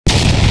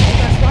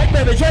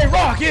baby,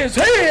 J-Rocc is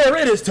here.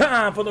 It is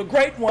time for the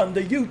great one,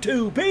 the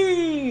YouTube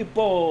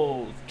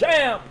People's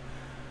Champ,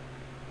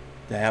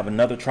 to have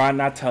another Try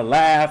Not to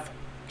Laugh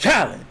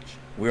challenge.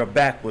 We're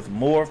back with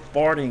more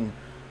farting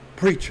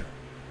preacher.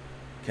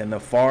 Can the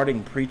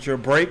farting preacher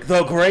break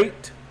the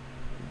great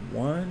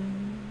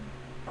one?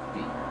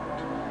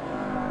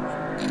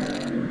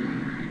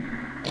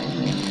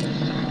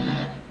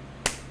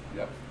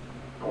 Yep.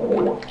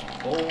 Oh,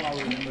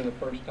 I remember the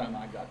first time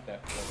I got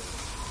that photo.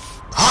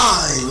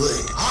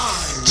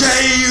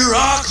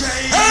 J-Rocc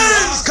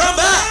has come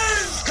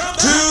back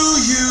to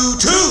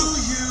YouTube.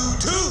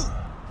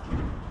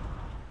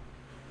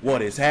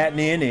 What is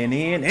happening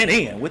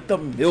in with the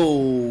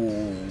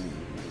millions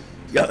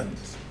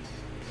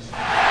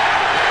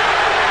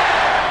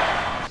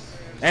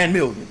and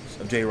millions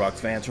of J-Rocc's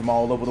fans from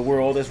all over the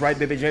world? That's right,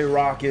 baby,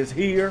 J-Rocc is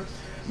here.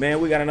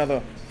 Man, we got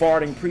another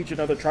farting preacher,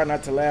 another Try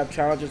Not to Laugh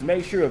challenges.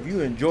 Make sure if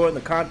you're enjoying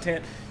the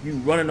content, you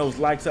running those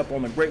likes up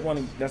on the great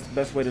one. That's the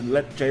best way to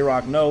let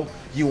J-Rocc know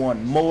you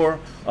want more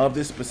of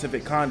this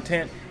specific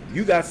content. If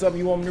you got something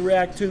you want me to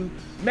react to,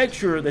 make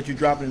sure that you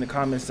drop it in the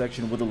comment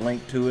section with a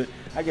link to it.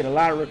 I get a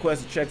lot of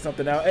requests to check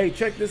something out. Hey,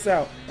 check this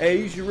out.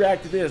 Hey, you should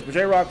react to this. But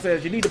J-Rocc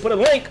says you need to put a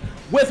link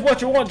with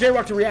what you want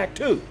J-Rocc to react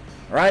to.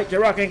 All right?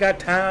 J-Rocc ain't got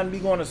time to be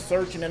going to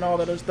searching and all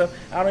that other stuff.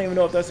 I don't even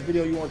know if that's a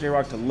video you want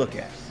J-Rocc to look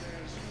at.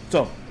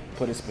 So,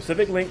 put a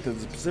specific link to the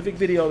specific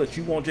video that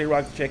you want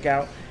J-Rocc to check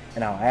out,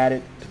 and I'll add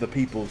it to the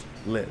people's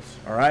list.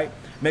 All right?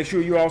 Make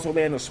sure you're also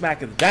laying the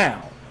smackers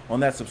down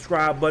on that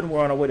subscribe button.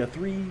 We're on our way to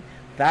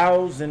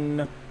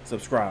 3,000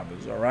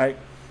 subscribers. All right?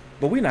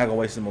 But we're not going to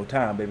waste some more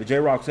time, baby.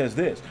 J-Rocc says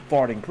this.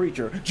 Farting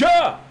preacher,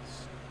 just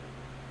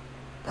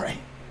pray.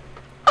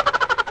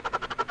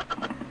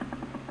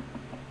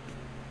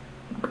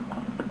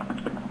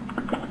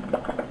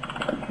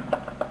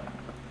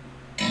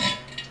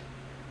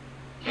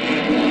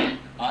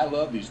 I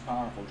love these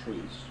powerful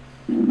truths.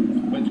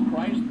 But it's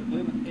Christ that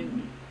liveth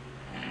in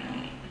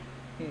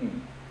me.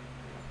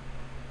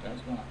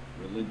 That's not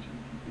religion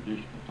and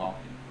traditional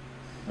talking.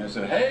 And I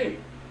said, hey,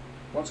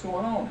 what's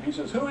going on? He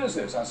says, who is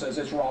this? I says,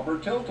 it's Brother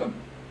Tilton.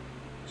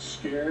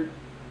 Scared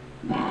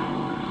the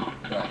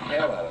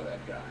hell out of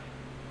that guy.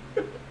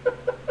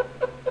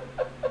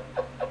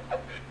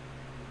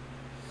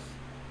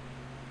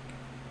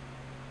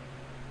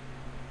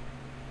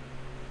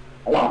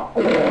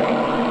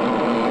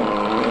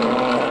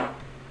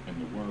 And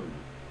the word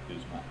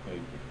is my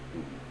favorite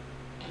food.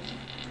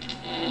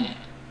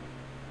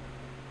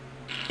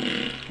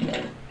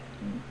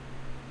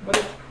 But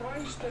it's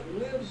Christ that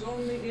lives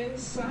on the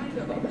inside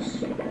of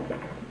us.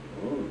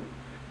 Ooh.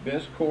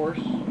 This course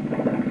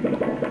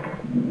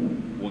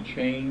will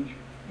change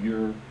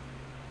your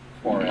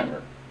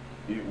forever.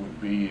 It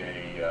would be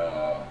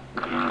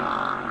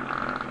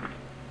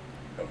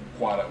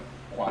quite a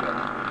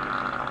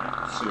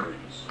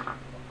series.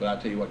 But I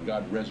tell you what,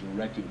 God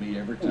resurrected me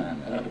every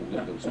time that I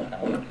hold those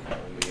powers on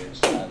the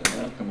inside. And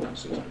now, come on,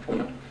 sister,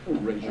 come on.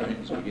 Raise your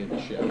hands and begin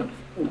to shout.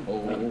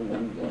 Oh, the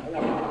Holy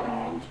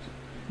Ghost.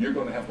 You're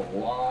going to have a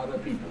lot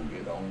of people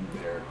get on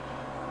their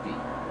feet.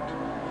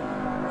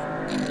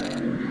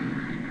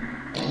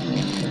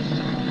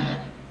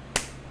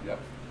 Yep.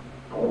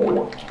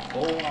 Oh,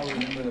 I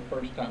remember the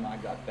first time I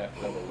got that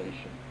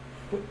revelation.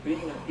 Quit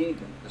being a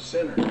heathen, a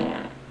sinner.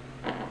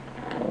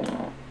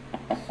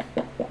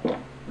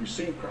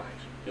 Receive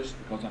Christ, just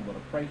because I'm going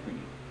to pray for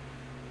you.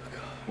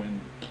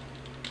 When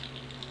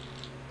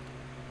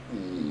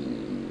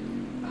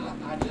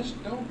I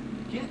just don't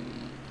get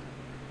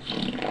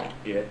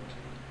it.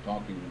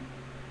 Talking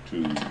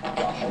to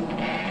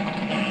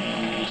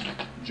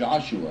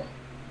Joshua.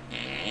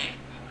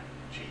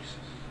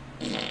 Jesus.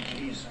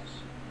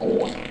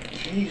 Oh,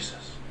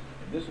 Jesus.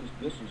 And this is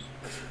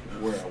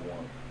where I want to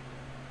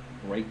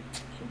break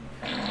some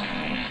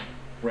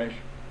fresh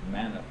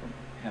manna from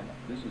heaven.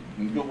 This is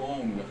go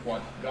on with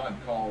what God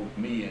called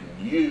me and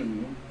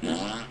you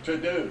to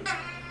do.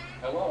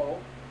 Hello?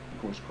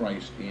 Of course,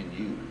 Christ in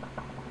you.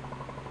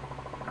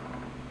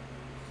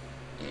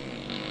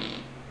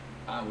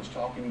 I was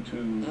talking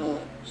to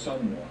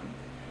someone.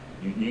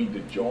 You need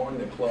to join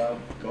the club.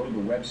 Go to the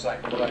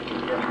website, fill out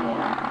your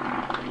form.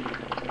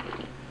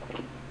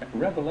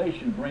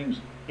 Revelation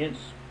brings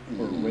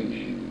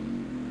inspiration.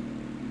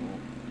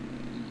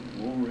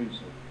 Glory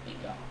to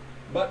God.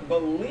 But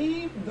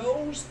believe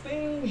those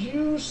things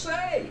you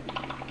say.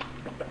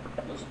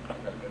 Listen,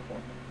 I've got a good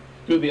point.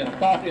 To the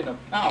authority and the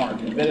power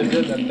that is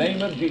in the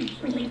name of Jesus,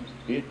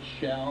 it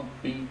shall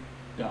be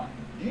done.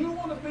 Do you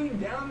want to be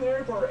down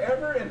there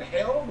forever in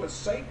hell with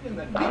Satan and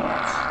the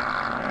demons?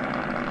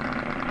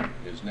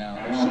 Is now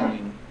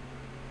assuming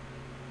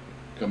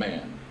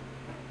command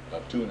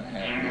of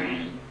 2.5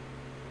 million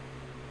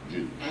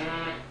Jews.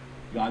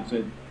 God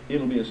said,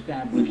 it'll be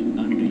established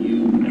unto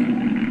you.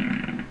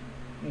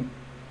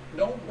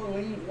 Don't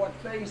believe what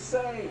they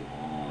say.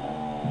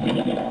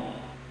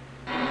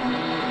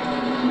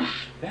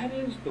 That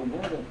is the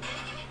word of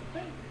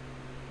faith.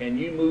 And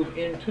you move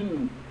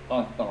into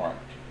authority.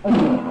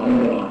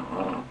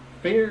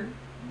 Fear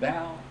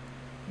thou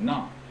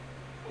not.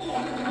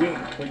 Big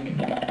cleaning.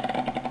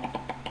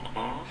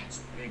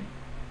 That's big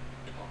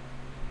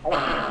talk.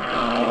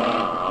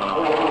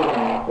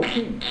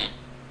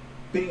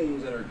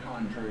 Things that are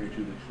contrary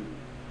to the truth.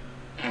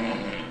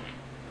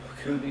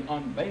 To the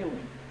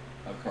unveiling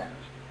of Christ.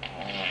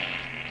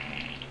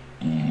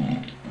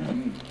 The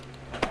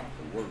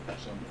word for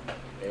someone.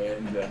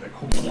 And the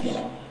chorus.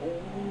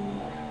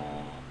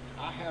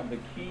 I have the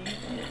key to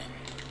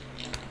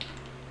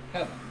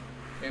heaven,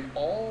 and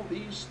all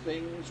these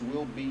things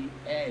will be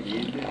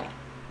added.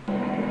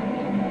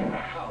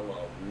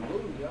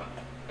 Hallelujah.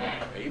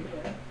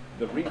 Amen.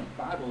 The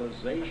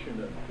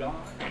revitalization of God.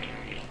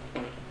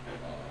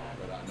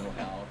 But I know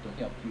how to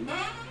help you.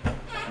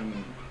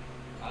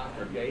 I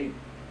forgave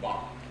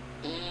Bob.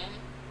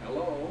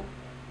 Hello.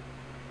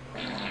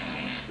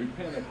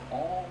 Repent of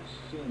all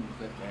sins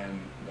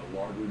and the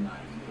Lord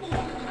reminded me.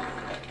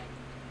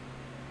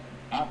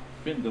 I've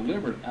been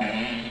delivered out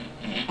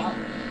of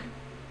poverty.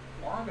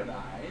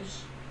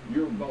 Organize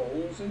your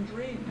goals and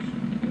dreams.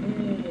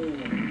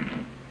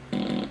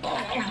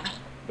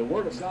 The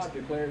Word of God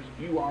declares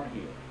you are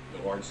healed.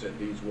 The Lord said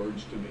these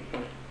words to me.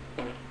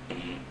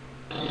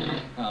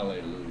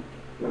 Hallelujah.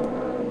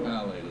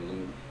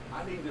 Hallelujah.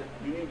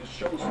 You need to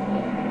show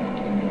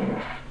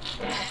something.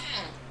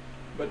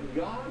 But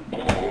God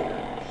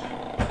cares.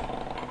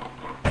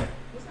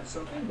 Is that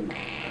something?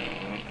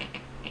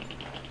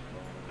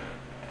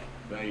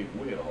 They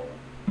will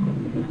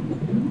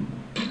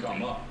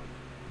come up.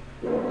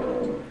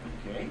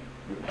 Okay?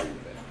 We'll do that.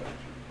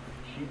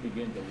 She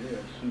began to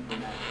live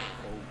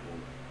supernatural.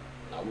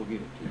 Oh, I will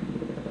give it to you.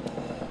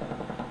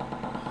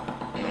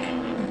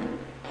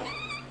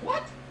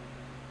 What?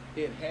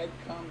 It had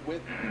come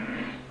with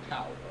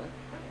power.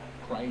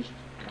 Christ.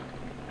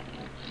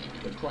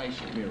 The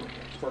Christ miracle.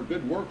 For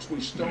good works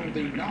we stone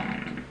thee not.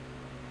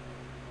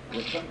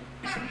 We're coming.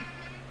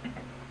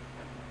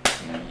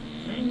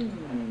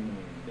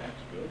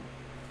 That's good.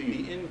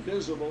 The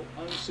invisible,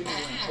 unseen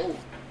hope.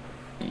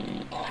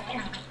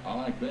 I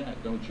like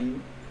that, don't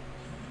you?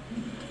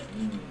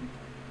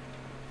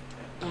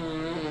 And I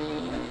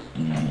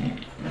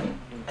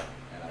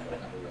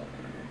don't have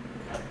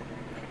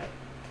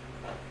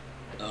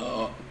a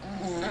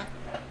weapon.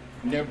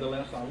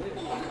 Nevertheless, I live.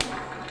 Oh,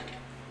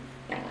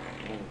 in the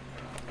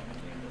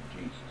name of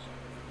Jesus.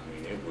 I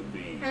mean, it would,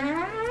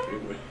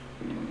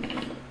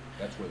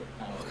 that's where the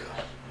power is.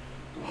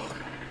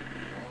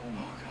 Oh,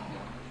 my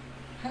God.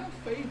 Have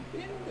faith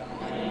in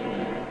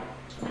God.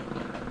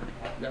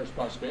 There's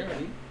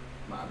prosperity,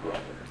 my brother.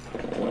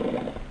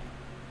 Oh,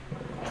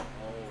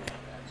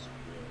 that's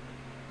good.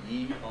 Ye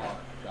are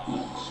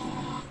God's.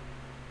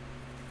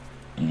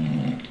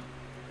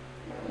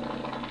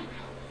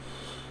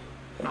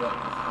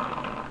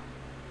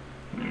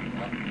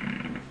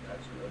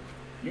 That's good.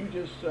 You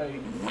just say,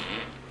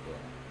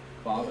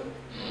 Father,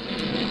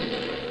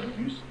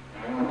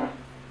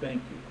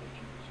 thank you for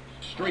Jesus.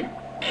 Straight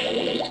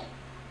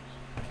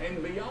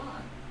and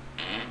beyond.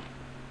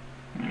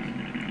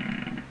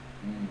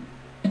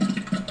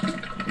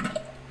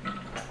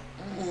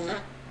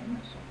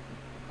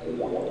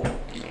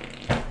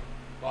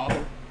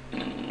 Father,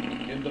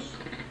 in the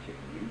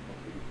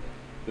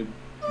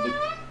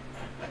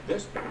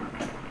this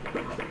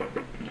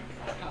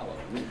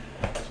hallelujah.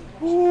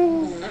 You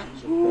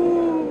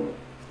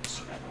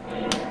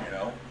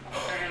know.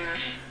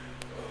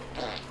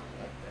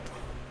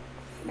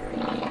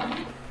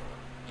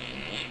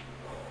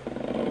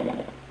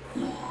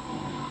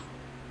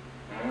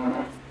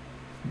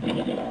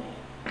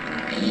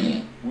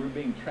 We're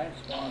being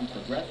transformed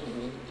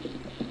progressively.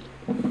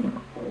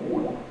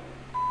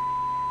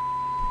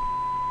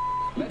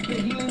 Let the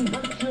healing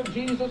virtue of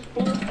Jesus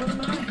flow from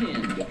my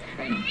hand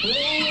and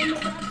flow in the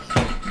back. I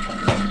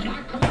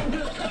command you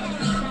to come out,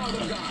 child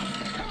of God.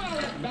 Come out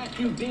of that back,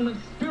 you demon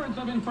spirits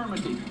of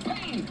infirmity.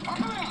 Pain,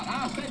 come out.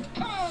 I said,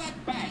 come out of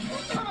that back.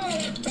 Come out of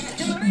that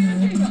back in the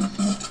name of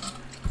Jesus.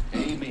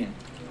 Amen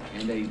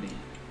and amen.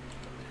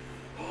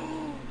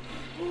 Oh,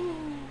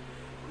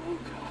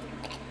 God.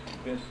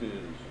 This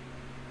is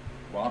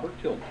Robert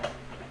Tilton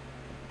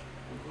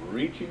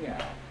reaching out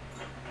to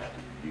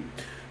you.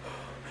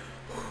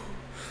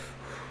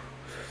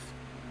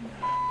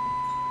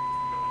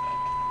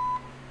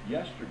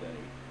 Yesterday,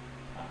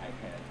 I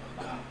had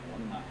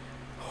one of my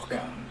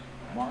sons,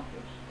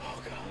 Marcus,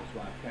 his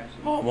wife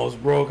Cassie.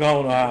 Almost broke. I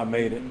don't know how I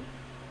made it.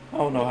 I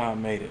don't know how I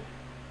made it.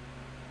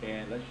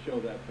 And let's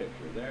show that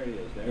picture. There he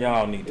is. There.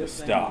 Y'all need to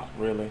stop,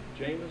 really.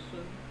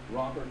 Jameson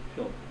Robert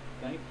Tilton.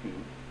 Thank you,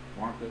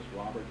 Marcus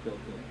Robert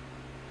Tilton,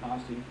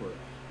 Cassie, for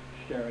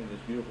sharing this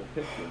beautiful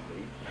picture with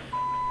me.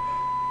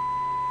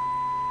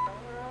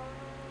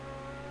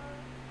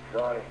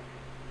 Johnny,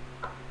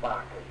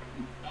 fuck it.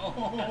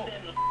 Oh.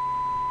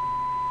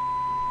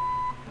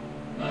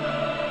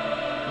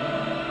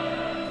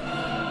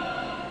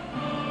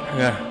 I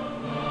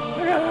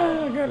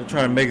gotta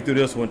try to make it through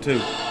this one too.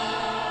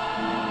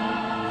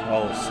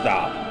 Oh,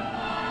 stop.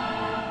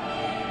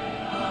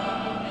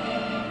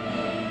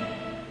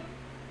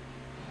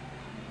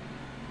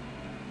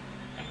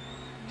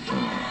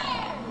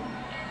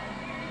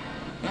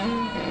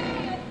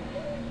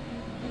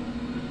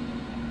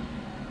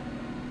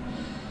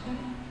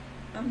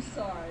 I'm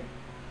sorry.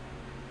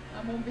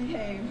 I'm going to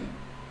behave.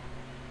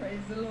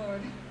 Praise the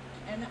Lord.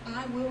 And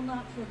I will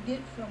not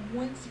forget from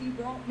whence he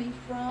brought me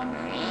from.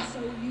 And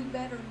so you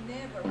better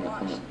never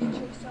get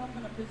yourself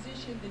in a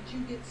position that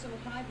you get so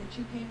high that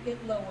you can't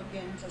get low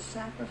again. It's a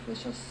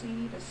sacrificial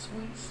seed, a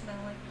sweet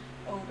smelling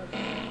odor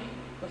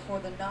before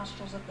the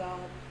nostrils of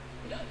God.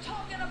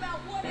 Talking about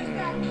what is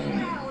that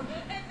cloud?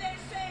 And they're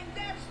saying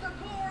that's the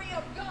glory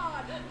of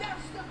God.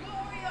 That's the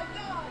glory of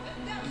God.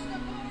 That's the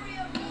glory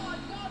of God.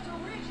 God's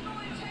original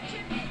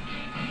intention.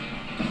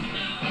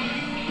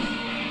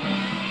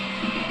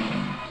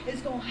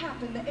 It's going to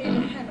happen the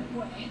Abrahamic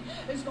way.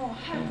 It's going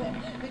to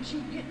happen that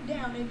you get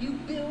down and you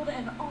build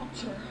an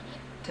altar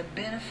to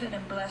benefit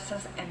and bless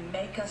us and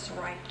make us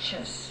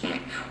righteous.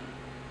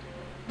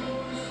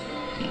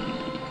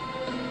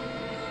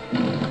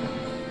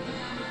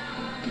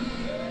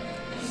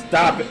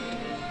 Stop it.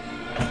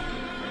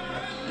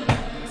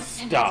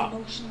 Stop.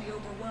 Emotionally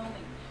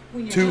overwhelming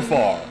when you're Too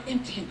far.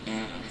 Empty.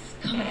 It's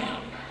coming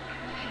out.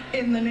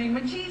 In the name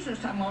of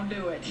Jesus, I'm going to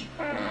do it.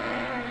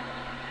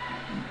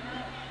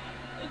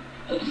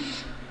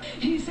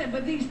 He said,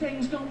 but these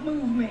things don't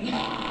move me.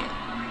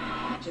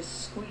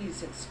 Just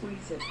squeeze it,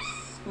 squeeze it,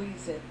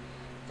 squeeze it.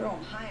 Throw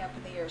them high up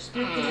in the air.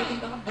 Spirit of the living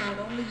God, do what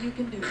only you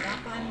can do,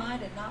 not by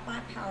might and not by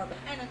power.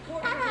 And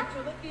according to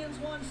Philippians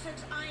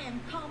 1:6, I am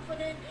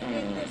confident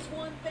in this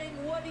one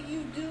thing. What do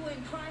you do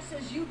in Christ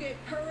as you get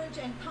courage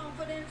and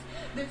confidence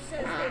that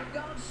says that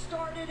God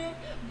started it,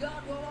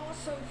 God will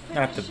also finish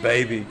Not the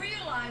baby. it.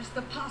 Realize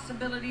the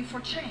possibility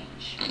for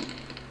change.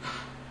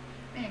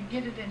 Man,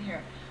 get it in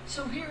here.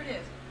 So here it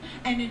is.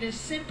 And it is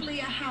simply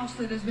a house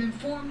that has been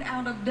formed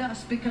out of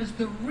dust because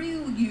the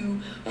real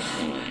you,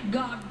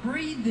 God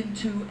breathed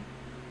into,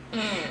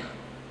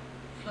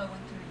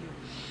 flowing through you,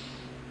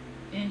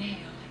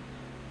 inhaling,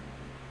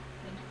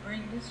 and to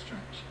bring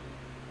destruction,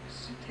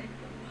 is to take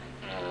the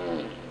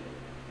life.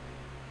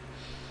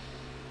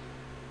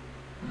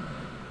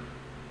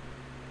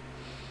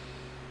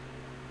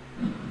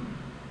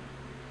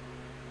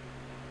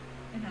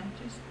 And I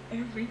just,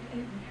 every day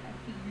we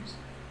have to use it.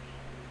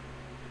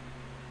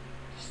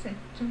 Said,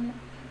 don't let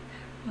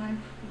that life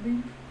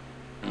leave.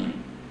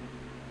 And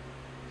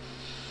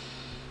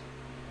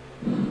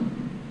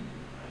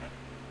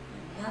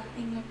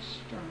nothing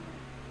external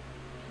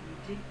can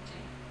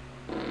dictate.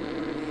 Because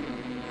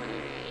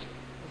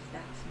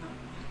that's not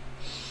life.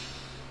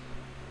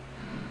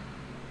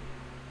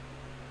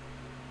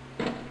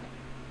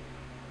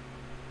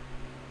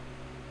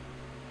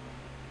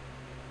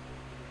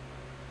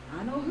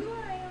 I know who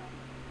I am.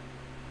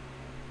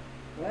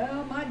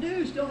 Well, my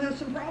dude still has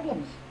some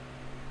problems.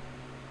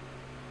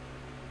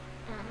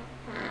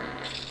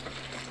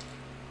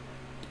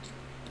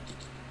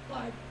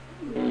 Like,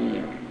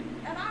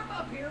 and I'm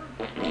up here,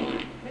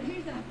 and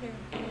he's out there.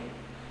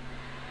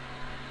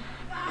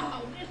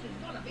 Oh, this is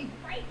gonna be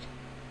great.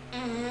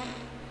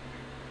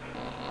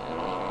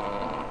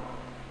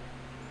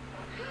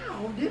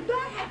 How did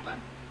that happen?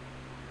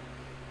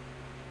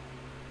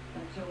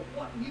 And so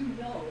what you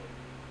know,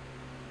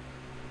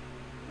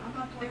 I'm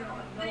not talking about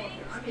know up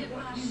here. I mean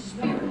what you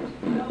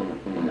know.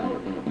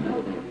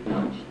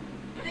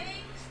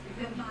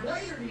 It's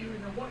greater to you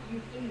than what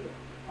you feel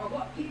or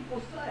what people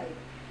say.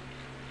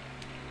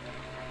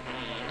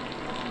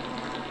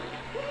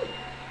 Whew.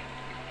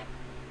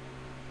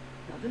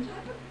 Nothing's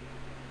happened.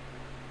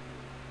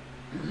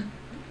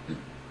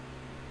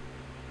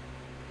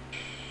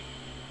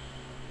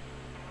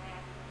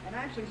 And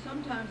actually,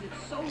 sometimes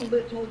it's so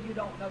little you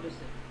don't notice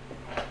it.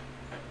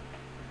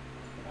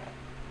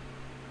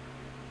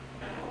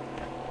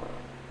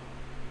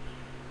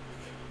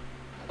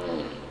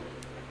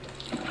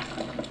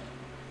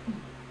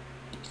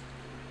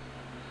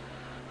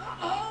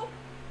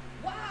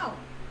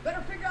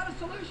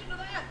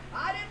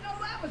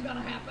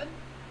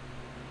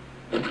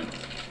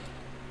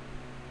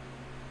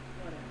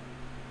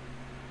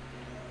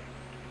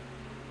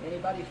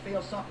 Anybody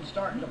feel something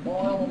starting to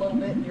boil a little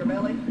bit in your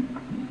belly?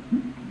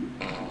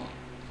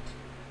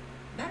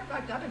 Matter of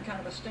fact, I've been kind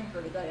of a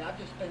stinker today. I've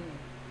just been,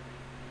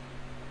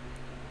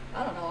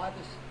 I don't know, I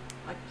just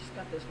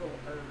got this little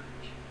urge.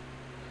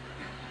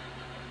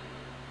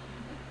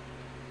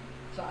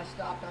 So I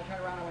stopped, I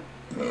turned around and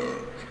went,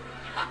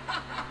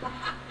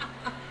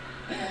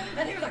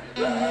 and he was like,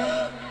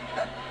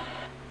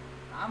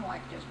 I'm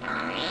like just, you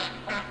know,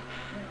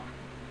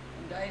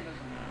 and Dave is,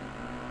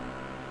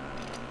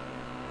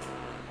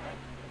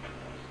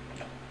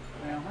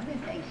 well, what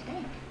if they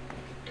stink?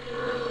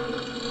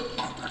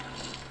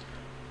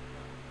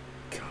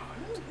 God.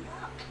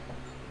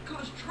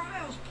 Because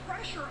trials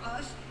pressure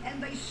us and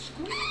they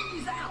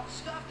squeeze out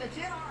stuff that's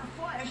in our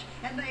flesh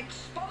and they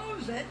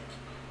expose it.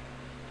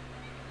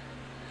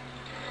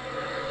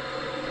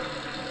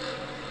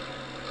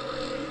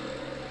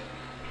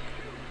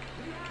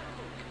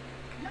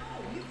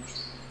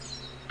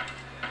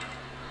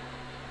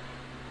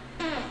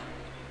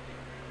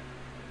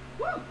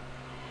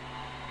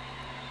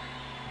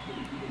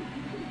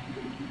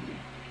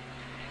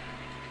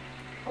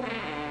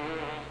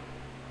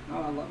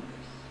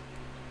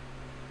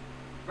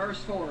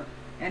 verse 4.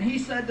 And he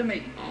said to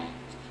me,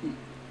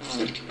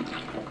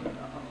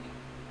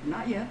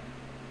 not yet.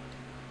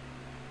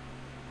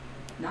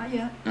 Not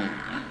yet.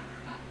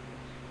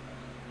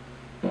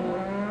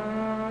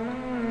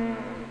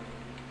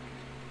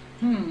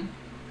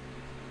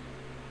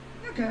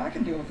 Okay, I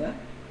can deal with that.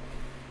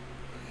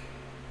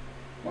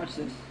 Watch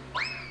this.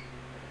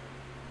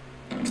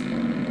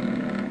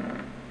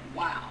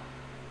 Wow.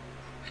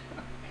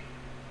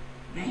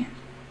 Man.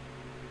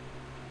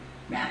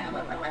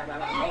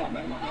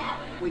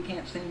 We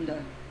can't seem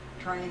to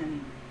train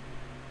and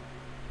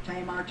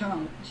tame our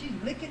tongue. She's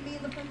licking me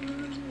in the front.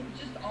 It's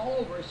just all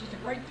over. It's just a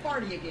great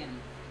party again.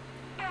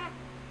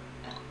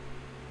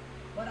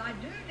 But I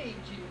do need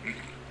you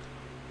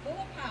full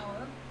of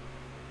power,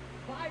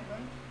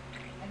 vibrant,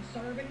 and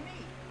serving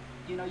me.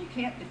 You know, you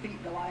can't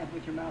defeat Goliath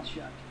with your mouth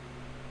shut.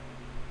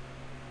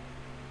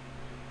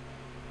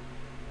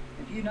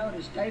 If you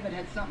notice, David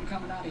had something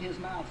coming out of his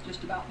mouth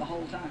just about the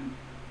whole time.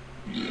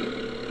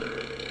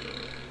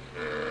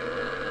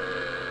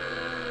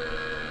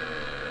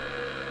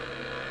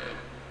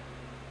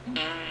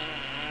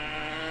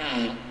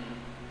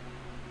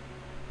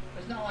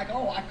 It's not like,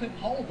 oh, I couldn't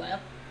hold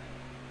that.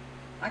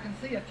 I can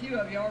see a few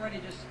of you already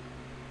just...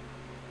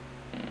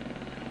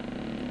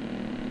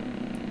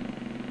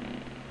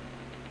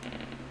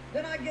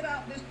 Then I get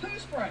out this poo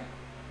spray.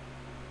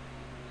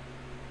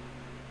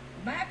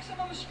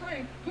 Maximum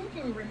strength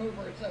poo-poo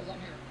remover, it says on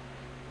here.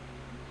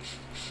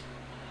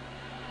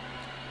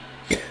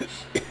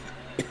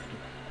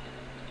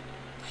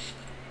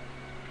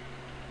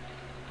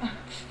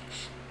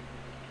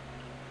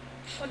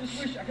 I just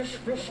wish I could get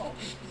rid of all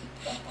this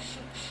stuff.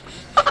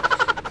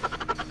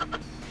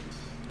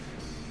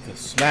 The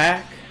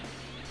smack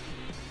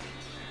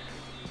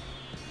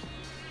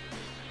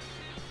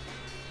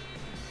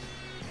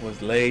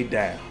was laid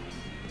down.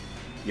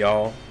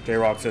 Y'all,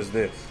 J-Rocc says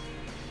this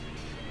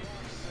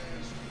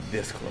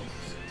close.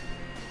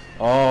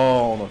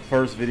 Oh, on the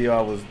first video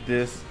I was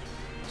this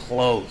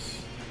close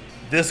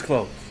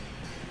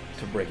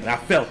to breaking. I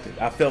felt it.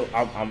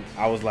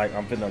 I was like,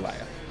 I'm finna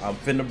laugh. I'm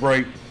finna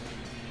break.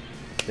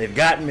 They've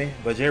gotten me,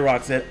 but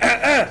J-Rocc said,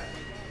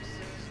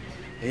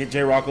 They hit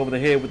J-Rocc over the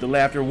head with the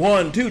laughter.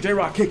 1, 2,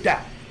 J-Rocc kicked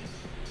out.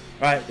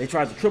 Right? They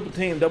tried to triple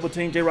team, double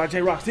team J-Rocc.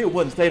 J-Rocc still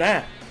wouldn't stay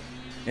down.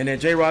 And then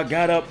J-Rocc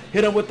got up,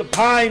 hit him with the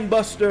Pine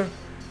Buster,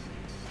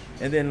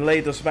 and then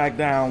laid the smack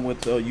down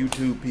with the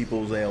YouTube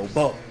people's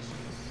elbow.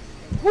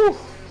 Whew.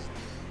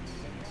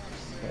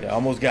 It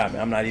almost got me.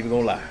 I'm not even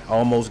gonna lie.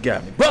 Almost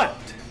got me. But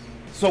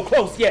so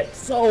close yet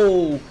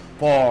so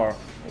far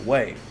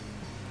away.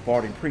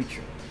 Farting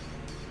preacher.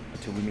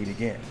 Until we meet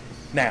again.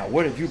 Now,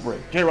 where did you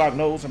break? J-Rocc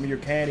knows some of your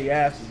candy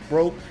asses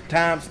broke.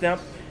 Timestamp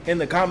in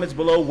the comments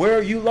below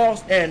where you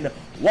lost and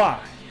why.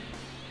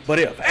 But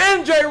if,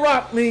 and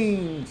J-Rocc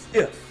means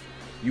if,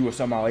 you were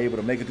somehow able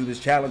to make it through this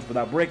challenge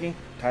without breaking,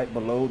 type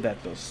below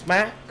that the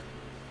smack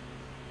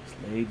is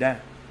laid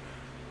down.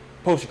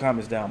 Post your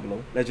comments down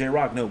below. Let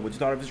J-Rocc know what you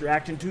thought of his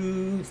reaction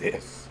to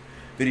this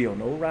video.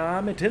 No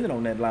rhyme intended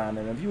on that line.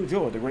 And if you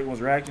enjoyed the Great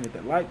One's reaction, hit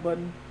that like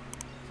button,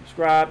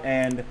 subscribe,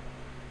 and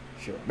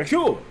share. Make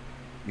sure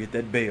you hit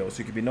that bell so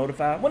you can be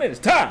notified when it is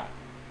time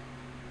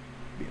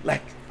to be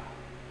electrified.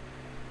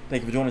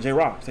 Thank you for joining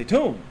J-Rocc. Stay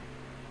tuned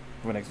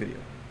for the next video.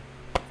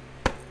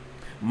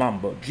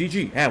 Mamba,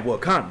 GG, and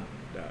Wakanda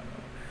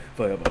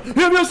forever. If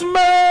you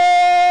smell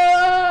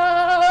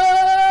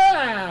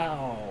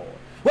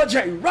what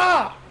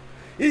J-Rocc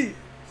is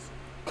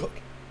cooking.